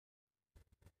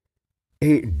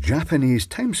a Japanese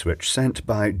time switch sent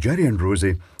by Jerry and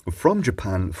Rosie from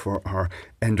Japan for our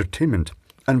entertainment.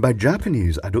 And by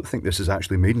Japanese, I don't think this is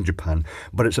actually made in Japan,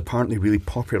 but it's apparently really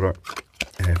popular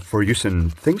for use in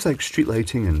things like street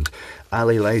lighting and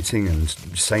alley lighting and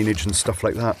signage and stuff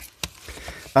like that.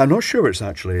 I'm not sure it's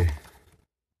actually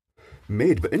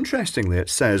made, but interestingly it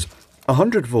says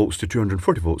 100 volts to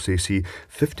 240 volts AC,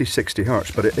 50-60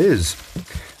 hertz, but it is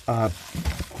a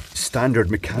standard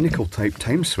mechanical type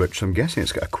time switch, so I'm guessing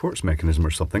it's got a quartz mechanism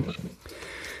or something.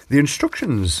 The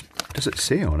instructions, does it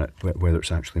say on it whether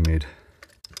it's actually made?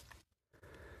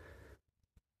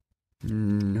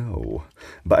 No,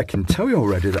 but I can tell you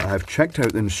already that I've checked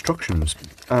out the instructions,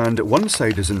 and one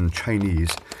side is in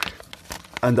Chinese,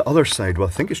 and the other side, well,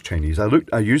 I think it's Chinese.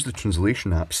 I used the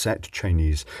translation app set to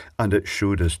Chinese, and it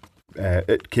showed us,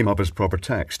 it came up as proper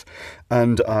text,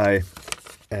 and I,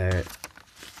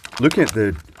 looking at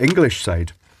the English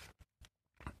side,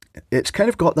 it's kind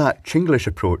of got that Chinglish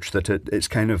approach that it's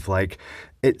kind of like,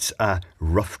 it's a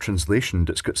rough translation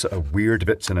that's got sort of weird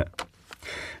bits in it.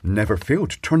 Never fail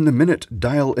to turn the minute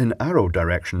dial in arrow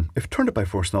direction. If turned by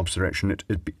force in opposite direction,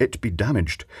 it be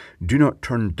damaged. Do not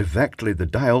turn directly the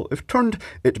dial. If turned,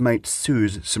 it might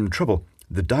souse some trouble.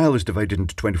 The dial is divided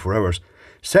into 24 hours.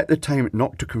 Set the time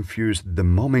not to confuse the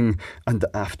morning and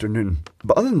the afternoon.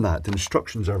 But other than that, the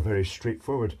instructions are very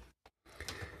straightforward.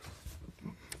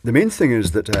 The main thing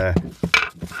is that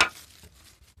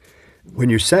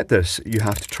when you set this, you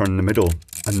have to turn the middle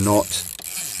and not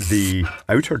the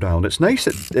outer dial. And it's nice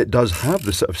it does have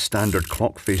the sort of standard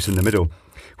clock face in the middle,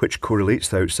 which correlates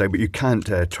the outside, but you can't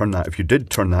turn that. If you did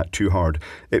turn that too hard,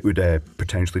 it would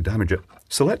potentially damage it.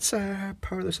 So let's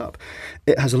power this up.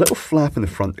 It has a little flap in the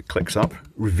front that clicks up,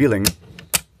 revealing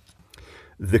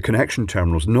the connection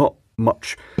terminals. Not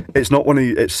much. It's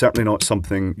certainly not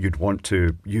something you'd want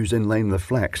to use in line with the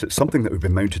flex. It's something that would be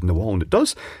mounted in the wall, and it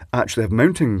does actually have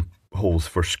mounting holes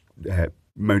for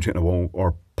mounting it on a wall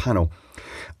or panel,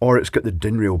 or it's got the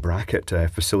DIN rail bracket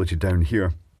facility down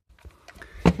here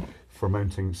for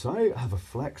mounting. So I have a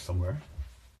flex somewhere.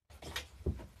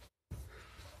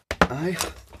 I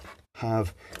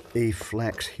have a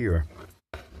flex here.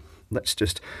 Let's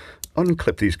just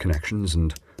unclip these connections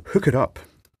and hook it up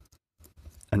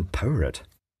and power it,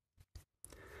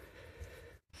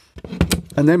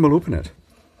 and then we'll open it.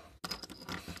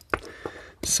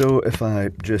 So if I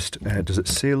just, does it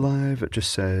say live? It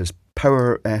just says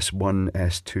power S1,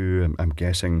 S2, I'm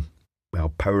guessing, well,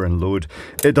 power and load.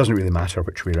 It doesn't really matter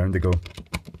which way around they go.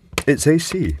 It's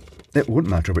AC. It won't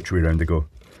matter which way around they go.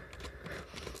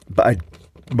 But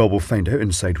we'll find out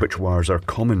inside which wires are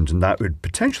common, and that would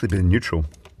potentially be neutral.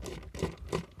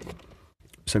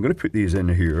 So I'm going to put these in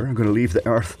here. I'm going to leave the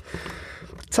earth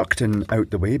tucked in out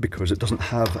the way because it doesn't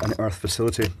have an earth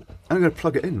facility. I'm going to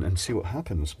plug it in and see what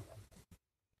happens.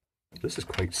 This is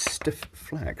quite stiff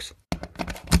flex.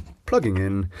 Plugging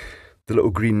in, the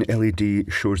little green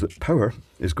LED shows that power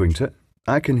is going to it.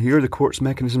 I can hear the quartz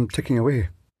mechanism ticking away.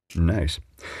 Nice.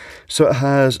 So it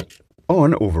has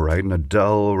on override and a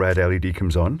dull red LED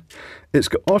comes on. It's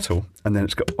got auto and then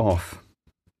it's got off.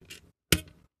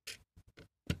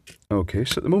 Okay,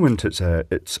 so at the moment it's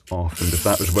off, and if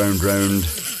that was wound round,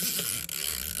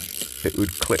 it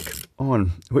would click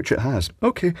on, which it has.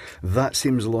 Okay, that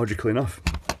seems logical enough.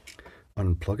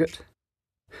 Unplug it.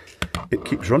 It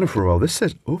keeps running for a while. This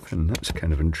says open. That's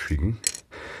kind of intriguing.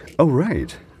 Oh,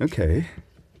 right. Okay.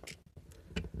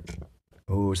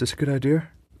 Oh, is this a good idea?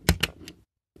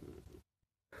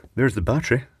 There's the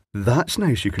battery. That's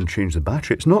nice. You can change the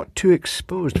battery. It's not too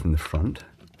exposed from the front.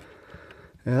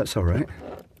 Yeah, that's all right.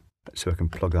 Let's see if I can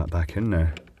plug that back in now.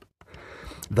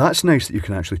 That's nice that you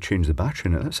can actually change the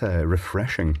battery in it. That's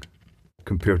refreshing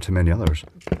compared to many others.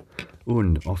 Oh,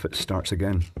 and off it starts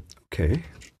again. Okay.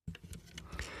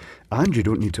 And you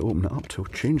don't need to open it up to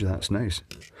change that. That's nice.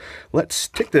 Let's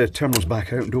take the terminals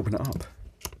back out and open it up.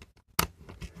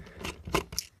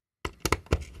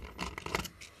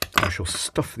 I shall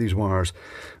stuff these wires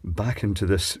back into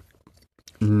this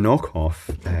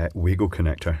knockoff Wago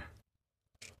connector.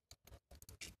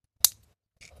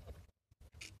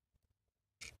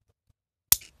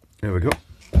 There we go.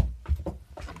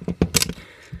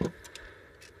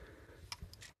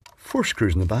 4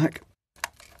 screws in the back.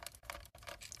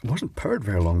 It wasn't powered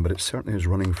very long, but it certainly is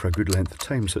running for a good length of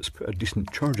time, so it's put a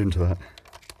decent charge into that.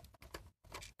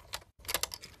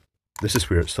 This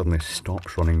is where it suddenly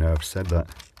stops running now I've said that.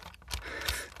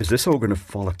 Is this all going to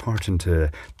fall apart into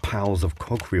piles of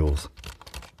cogwheels?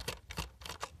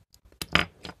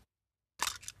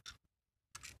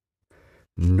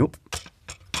 Nope.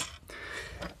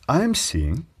 I'm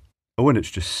seeing... Oh, and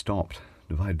it's just stopped.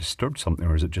 Have I disturbed something,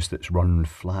 or is it just that it's run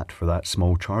flat for that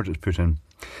small charge it's put in?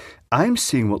 I'm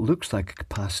seeing what looks like a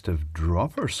capacitive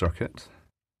dropper circuit.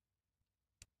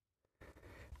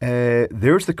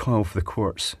 There's the coil for the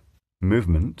quartz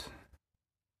movement.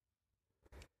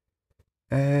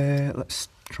 Let's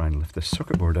try and lift this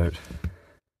circuit board out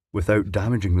without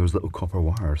damaging those little copper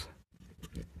wires.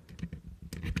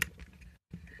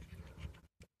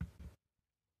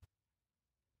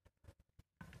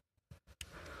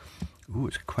 Ooh,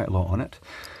 it's quite a lot on it.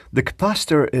 The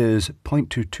capacitor is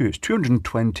 0.22, it's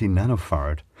 220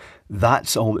 nanofarad.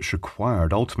 That's all that's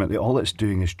required. Ultimately, all it's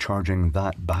doing is charging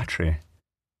that battery.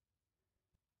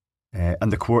 And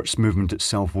the quartz movement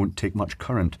itself won't take much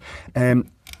current.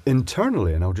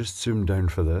 Internally, and I'll just zoom down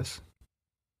for this,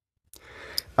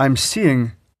 I'm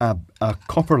seeing a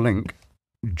copper link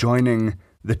joining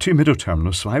the two middle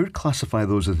terminals, so I would classify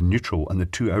those as neutral and the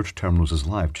two outer terminals as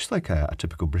live, just like a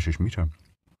typical British meter.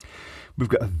 We've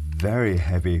got a very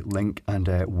heavy link, and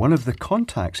one of the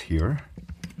contacts here,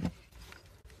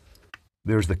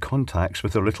 there's the contacts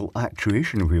with a little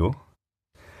actuation wheel.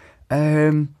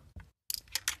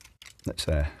 Let's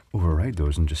override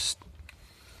those and just...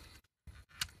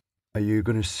 Are you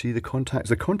going to see the contacts?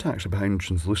 The contacts are behind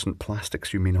translucent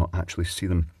plastics. You may not actually see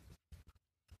them.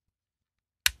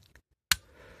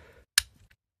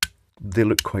 They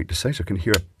look quite decisive. I can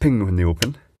hear a ping when they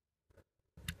open.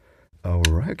 All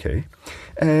right, okay.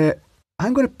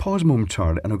 I'm going to pause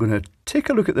momentarily and I'm going to take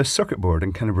a look at this circuit board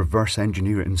and kind of reverse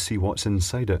engineer it and see what's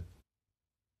inside it.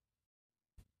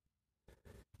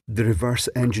 The reverse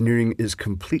engineering is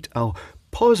complete. I'll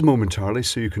pause momentarily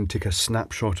so you can take a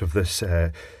snapshot of this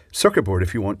circuit board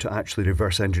if you want to actually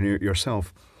reverse engineer it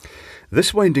yourself.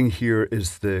 This winding here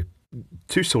is the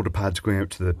two solder pads going out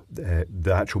to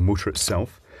the actual motor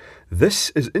itself.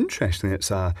 This is interesting. It's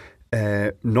a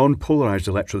non-polarized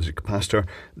electrolytic capacitor.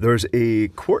 There's a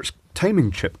quartz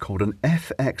timing chip called an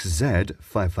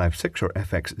FXZ556 or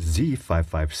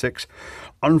FXZ556.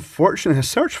 Unfortunately, a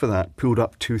search for that pulled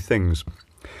up two things.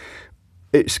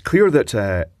 It's clear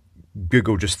that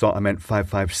Google just thought I meant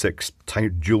 556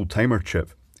 dual timer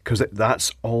chip, because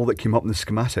that's all that came up in the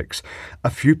schematics. A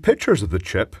few pictures of the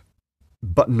chip,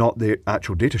 but not the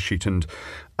actual datasheet. And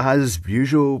as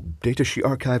usual, Datasheet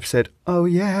Archive said, oh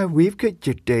yeah, we've got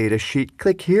your datasheet.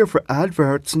 Click here for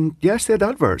adverts. And yes, they had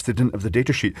adverts. They didn't have the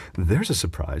datasheet. There's a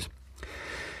surprise.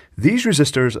 These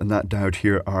resistors and that diode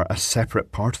here are a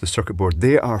separate part of the circuit board.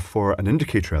 They are for an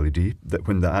indicator LED that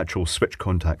when the actual switch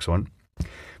contact's on.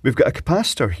 We've got a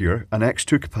capacitor here, an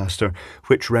X2 capacitor,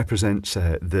 which represents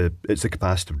it's the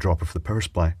capacitive dropper for the power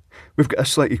supply. We've got a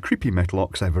slightly creepy metal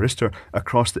oxide varistor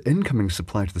across the incoming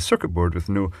supply to the circuit board with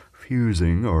no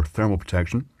fusing or thermal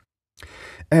protection.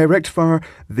 Rectifier,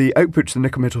 the output to the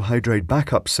nickel metal hydride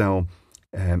backup cell,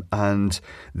 and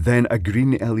then a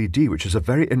green LED, which is a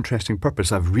very interesting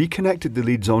purpose. I've reconnected the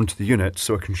leads onto the unit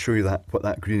so I can show you what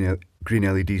that green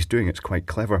LED is doing. It's quite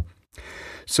clever.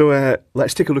 So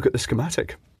let's take a look at the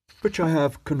schematic, which I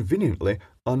have conveniently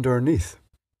underneath.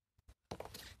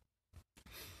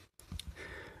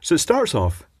 So it starts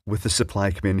off with the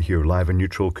supply coming in here, live and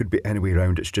neutral. Could be any way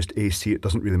around, it's just AC, it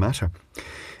doesn't really matter.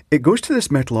 It goes to this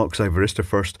metal oxide varistor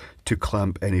first to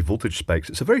clamp any voltage spikes.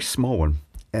 It's a very small one.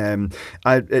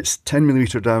 It's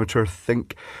 10mm diameter. I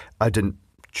think I didn't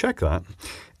check that.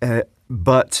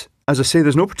 But as I say,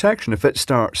 there's no protection. If it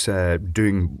starts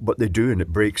doing what they do and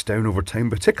it breaks down over time,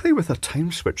 particularly with a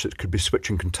time switch that could be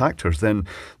switching contactors, then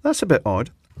that's a bit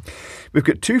odd. We've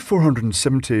got two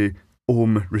 470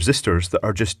 ohm resistors that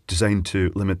are just designed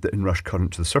to limit the inrush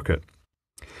current to the circuit.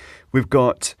 We've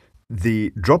got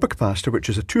the dropper capacitor, which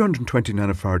is a 220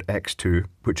 nanofarad X2,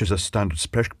 which is a standard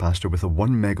suppression capacitor with a 1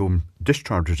 megohm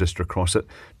discharge resistor across it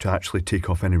to actually take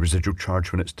off any residual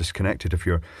charge when it's disconnected if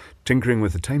you're tinkering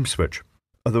with the time switch.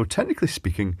 Although technically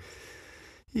speaking,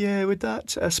 yeah, with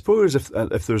that, I suppose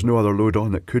if there's no other load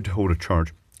on, it could hold a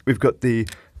charge. We've got the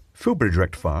full bridge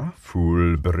rectifier,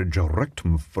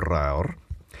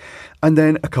 and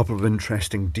then a couple of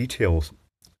interesting details.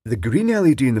 The green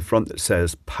LED in the front that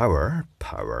says power,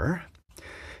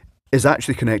 is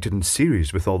actually connected in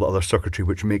series with all the other circuitry,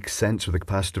 which makes sense with a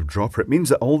capacitive dropper. It means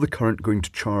that all the current going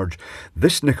to charge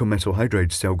this nickel metal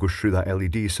hydride cell goes through that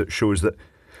LED, so it shows that,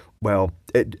 well,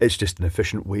 it's just an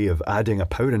efficient way of adding a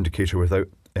power indicator without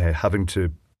having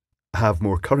to have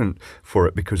more current for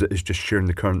it, because it is just sharing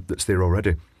the current that's there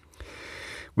already.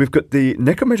 We've got the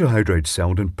nickel metal hydride cell,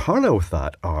 and in parallel with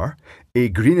that are a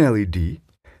green LED,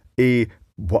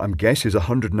 what I'm guessing is a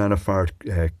 100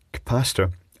 nanofarad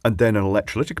capacitor, and then an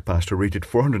electrolytic capacitor rated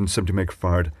 470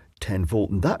 megafarad 10 volt,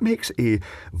 and that makes a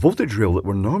voltage rail that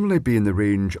would normally be in the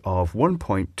range of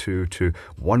 1.2 to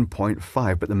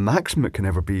 1.5, but the maximum it can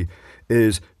ever be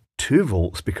is 2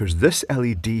 volts, because this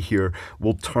LED here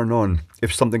will turn on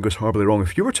if something goes horribly wrong.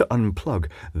 If you were to unplug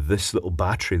this little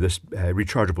battery, this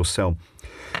rechargeable cell,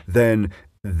 then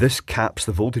this caps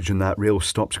the voltage and that rail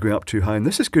stops going up too high. And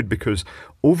this is good because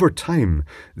over time,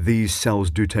 these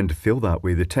cells do tend to fail that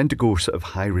way. They tend to go sort of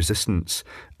high resistance,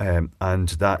 and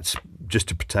that's just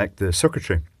to protect the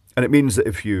circuitry. And it means that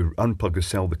if you unplug the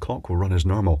cell, the clock will run as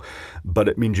normal. But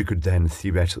it means you could then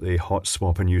theoretically hot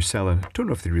swap a new cell. And I don't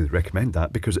know if they really recommend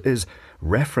that because it is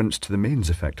referenced to the mains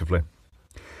effectively.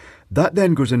 That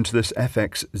then goes into this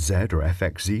FXZ or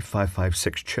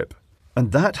FXZ556 chip.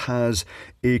 And that has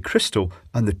a crystal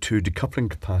and the 2 decoupling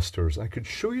capacitors. I could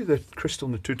show you the crystal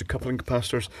and the 2 decoupling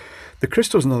capacitors. The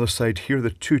crystals on the other side here, the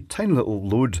 2 tiny little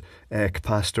load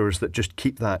capacitors that just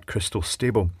keep that crystal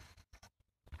stable.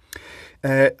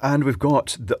 And we've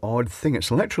got the odd thing. It's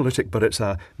electrolytic, but it's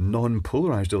a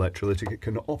non-polarized electrolytic. It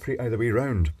can operate either way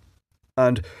around.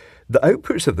 And the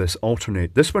outputs of this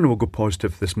alternate. This one will go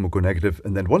positive, this one will go negative,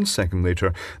 and then 1 second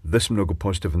later, this one will go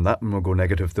positive and that one will go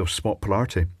negative. They'll swap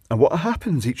polarity. And what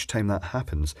happens each time that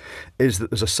happens is that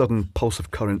there's a sudden pulse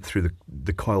of current through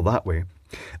the coil that way,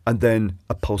 and then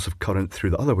a pulse of current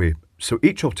through the other way. So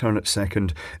each alternate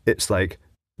second, it's like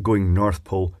going North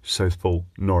Pole, South Pole,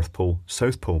 North Pole,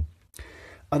 South Pole.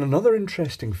 And another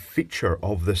interesting feature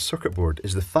of this circuit board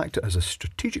is the fact it has a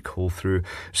strategic hole through,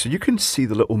 so you can see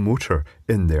the little motor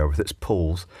in there with its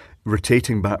poles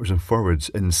rotating backwards and forwards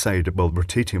inside, well,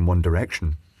 rotating in one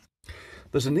direction.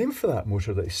 There's a name for that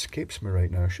motor that escapes me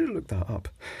right now. I should have looked that up.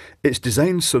 It's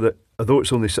designed so that, although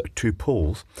it's only sort of 2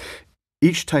 poles,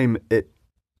 each time it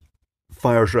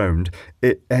fires round,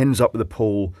 it ends up with the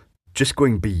pole just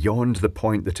going beyond the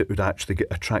point that it would actually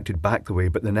get attracted back the way,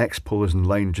 but the next pole is in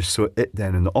line just so it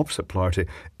then, in the opposite polarity,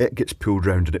 it gets pulled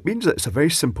round. And it means that it's a very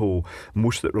simple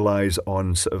motor that relies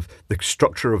on sort of the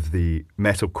structure of the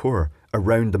metal core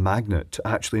around the magnet to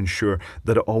actually ensure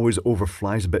that it always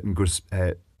overflies a bit and goes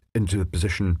into the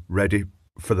position ready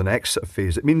for the next sort of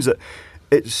phase. It means that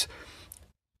it's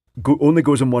only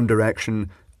goes in one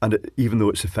direction, and even though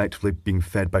it's effectively being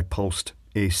fed by pulsed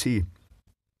AC.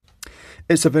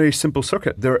 It's a very simple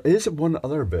circuit. There is one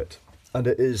other bit, and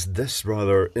it is this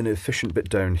rather inefficient bit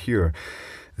down here.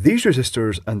 These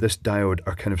resistors and this diode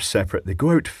are kind of separate. They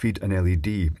go out to feed an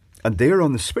LED, and they are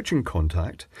on the switching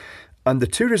contact, and the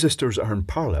 2 resistors are in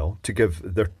parallel to give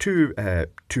their 2 200k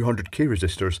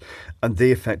resistors, and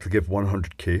they effectively give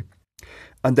 100k.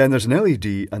 And then there's an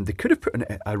LED, and they could have put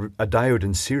a diode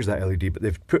in series that LED, but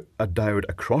they've put a diode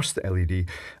across the LED,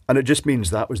 and it just means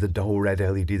that was the dull red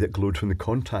LED that glowed when the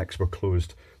contacts were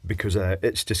closed, because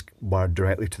it's just wired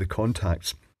directly to the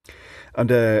contacts.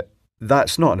 And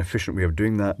that's not an efficient way of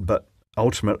doing that, but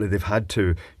ultimately they've had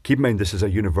to keep in mind this is a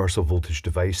universal voltage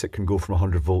device. It can go from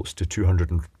 100 volts to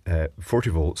 240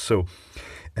 volts. So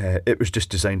it was just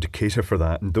designed to cater for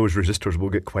that, and those resistors will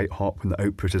get quite hot when the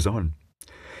output is on.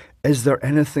 Is there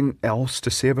anything else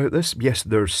to say about this? Yes,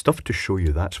 there's stuff to show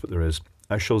you. That's what there is.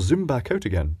 I shall zoom back out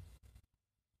again.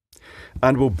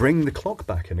 And we'll bring the clock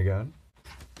back in again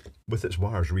with its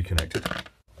wires reconnected.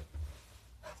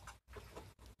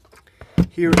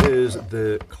 Here is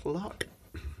the clock.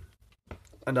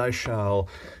 And I shall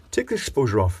take the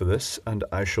exposure off for this, and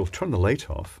I shall turn the light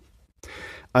off.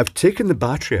 I've taken the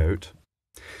battery out,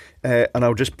 and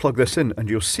I'll just plug this in, and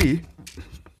you'll see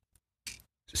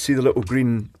the little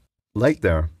green light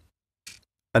there,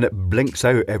 and it blinks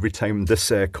out every time this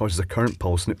causes a current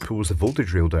pulse, and it pulls the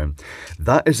voltage rail down.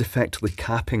 That is effectively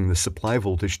capping the supply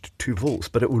voltage to 2 volts,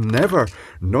 but it will never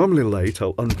normally light.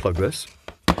 I'll unplug this.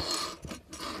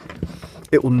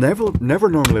 It will never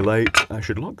normally light. I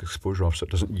should lock the exposure off so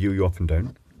it doesn't yo-yo up and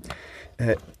down.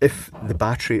 If the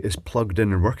battery is plugged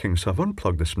in and working. So I've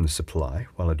unplugged this from the supply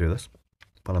while I do this,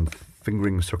 while I'm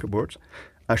fingering the circuit boards.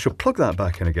 I shall plug that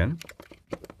back in again.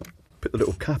 Put the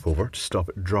little cap over to stop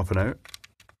it dropping out.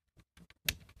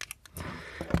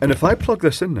 And if I plug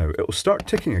this in now, it will start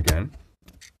ticking again.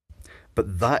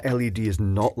 But that LED is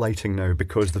not lighting now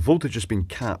because the voltage has been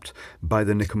capped by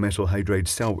the nickel metal hydride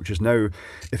cell, which is now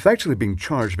effectively being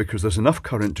charged because there's enough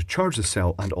current to charge the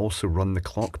cell and also run the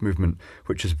clock movement,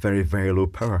 which is very, very low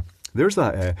power. There's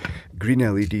that green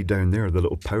LED down there, the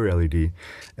little power LED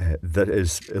that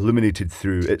is illuminated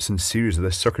through. It's in series of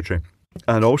this circuitry.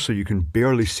 And also you can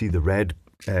barely see the red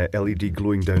LED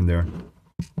glowing down there.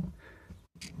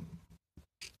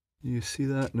 You see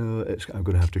that? No, I'm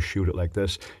going to have to shield it like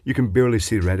this. You can barely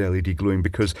see the red LED glowing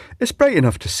because it's bright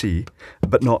enough to see,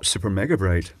 but not super mega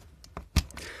bright.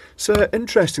 It's an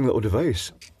interesting little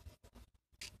device.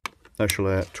 I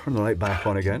shall turn the light back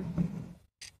on again.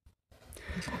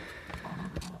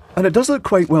 And it does look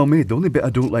quite well made. The only bit I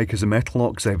don't like is a metal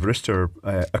oxide resistor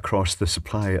across the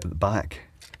supply at the back.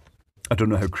 I don't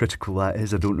know how critical that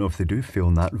is. I don't know if they do feel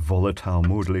in that volatile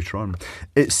mode later on.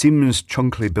 It seems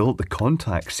chunkily built. The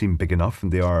contacts seem big enough,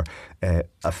 and they are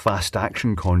a fast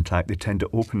action contact. They tend to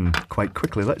open quite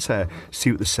quickly. Let's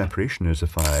see what the separation is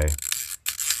if I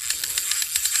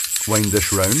wind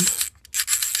this round.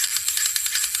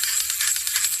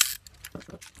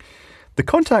 The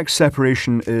contact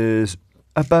separation is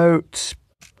about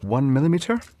 1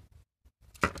 millimeter.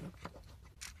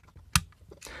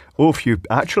 Oh,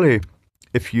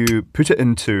 if you put it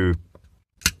into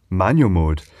manual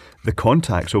mode, the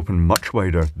contacts open much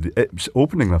wider. It's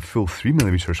opening a full 3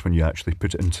 millimeters when you actually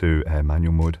put it into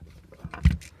manual mode.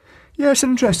 Yeah, it's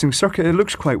an interesting circuit. It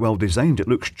looks quite well designed. It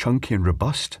looks chunky and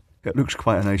robust. It looks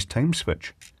quite a nice time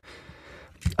switch.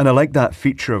 And I like that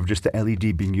feature of just the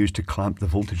LED being used to clamp the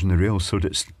voltage in the rail so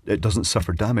that it doesn't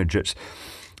suffer damage. It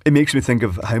makes me think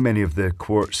of how many of the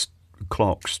quartz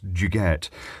clocks do you get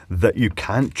that you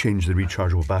can't change the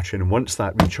rechargeable battery, and once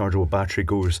that rechargeable battery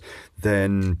goes,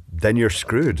 then you're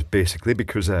screwed basically,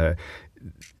 because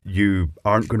you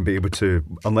aren't going to be able to,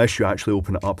 unless you actually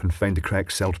open it up and find the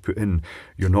correct cell to put in,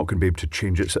 you're not going to be able to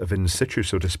change it sort of in situ,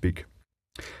 so to speak.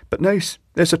 But nice,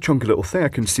 it's a chunky little thing. I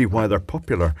can see why they're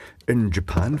popular in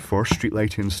Japan for street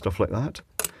lighting and stuff like that.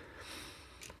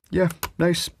 Yeah,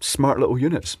 nice, smart little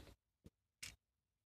units.